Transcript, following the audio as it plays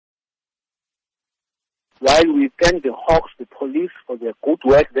While we thank the Hawks, the police, for the good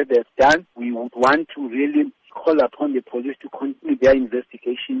work that they've done, we would want to really call upon the police to continue their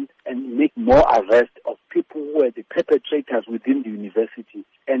investigation and make more arrests of people who are the perpetrators within the university,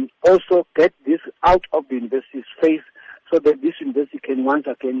 and also get this out of the university's face so that this university can once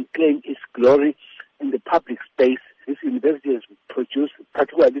again claim its glory in the public space. This university has produced,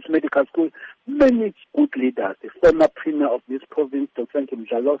 particularly this medical school, many good leaders. The former premier of this province, Dr.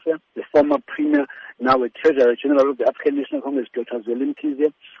 Dhlomo, the former premier, now a Treasurer General of the African National Congress, Dr.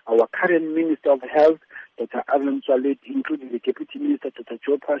 KZN, our current Minister of Health, Dr. including the Deputy Minister, Dr.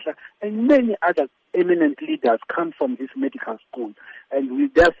 Joe Pasha, and many other eminent leaders come from this medical school. And we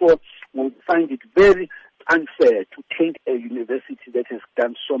therefore would find it very unfair to taint a university that has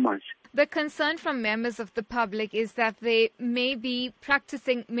done so much. The concern from members of the public is that they may be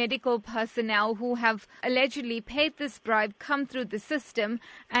practicing medical personnel who have allegedly paid this bribe, come through the system,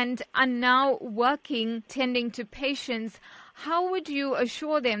 and are now working, tending to patients. How would you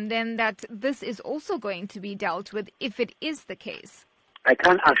assure them then that this is also going to be dealt with if it is the case? I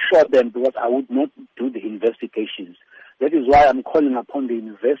can't assure them because I would not do the investigations. That is why I'm calling upon the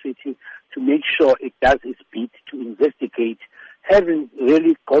university to make sure it does its bit to investigate. Having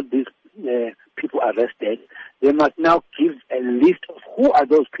really got these people arrested, they must now give a list of who are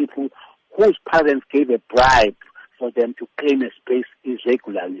those people whose parents gave a bribe for them to claim a space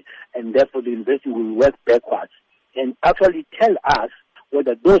irregularly, and therefore the university will work backwards and actually tell us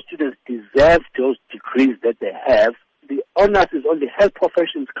whether those students deserve those degrees that they have. The onus is on the Health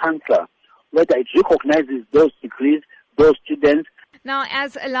Professions Council, whether it recognizes those degrees, those students. Now,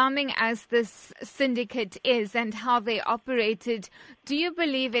 as alarming as this syndicate is and how they operated, do you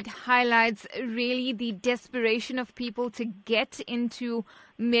believe it highlights really the desperation of people to get into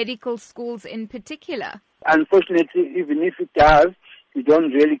medical schools in particular? Unfortunately, even if it does, we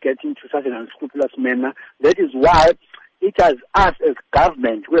don't really get into such an unscrupulous manner. That is why it has us as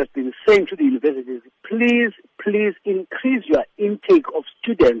government who has been saying to the universities, please increase your intake of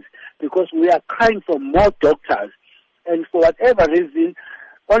students because we are crying for more doctors. And for whatever reason,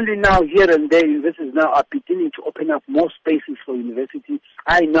 only now here and there, universities now are beginning to open up more spaces for universities.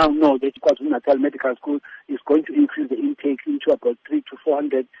 I now know that KwaZulu-Natal Medical School is going to increase the intake into about 300 to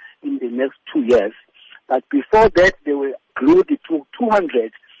 400 in the next 2 years. But before that, they were glued to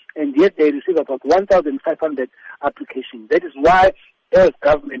 200, and yet they received about 1,500 applications. That is why, as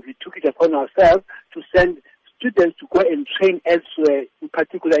government, we took it upon ourselves to send students to go and train elsewhere, in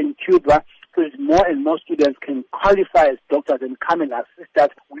particular in Cuba, so that more and more students can qualify as doctors and come and assist us.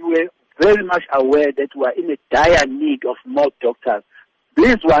 We were very much aware that we are in a dire need of more doctors.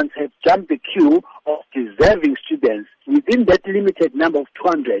 These ones have jumped the queue of deserving students. Within that limited number of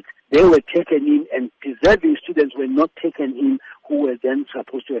 200, they were taken in, and deserving students were not taken in who were then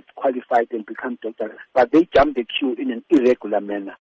supposed to have qualified and become doctors. But they jumped the queue in an irregular manner.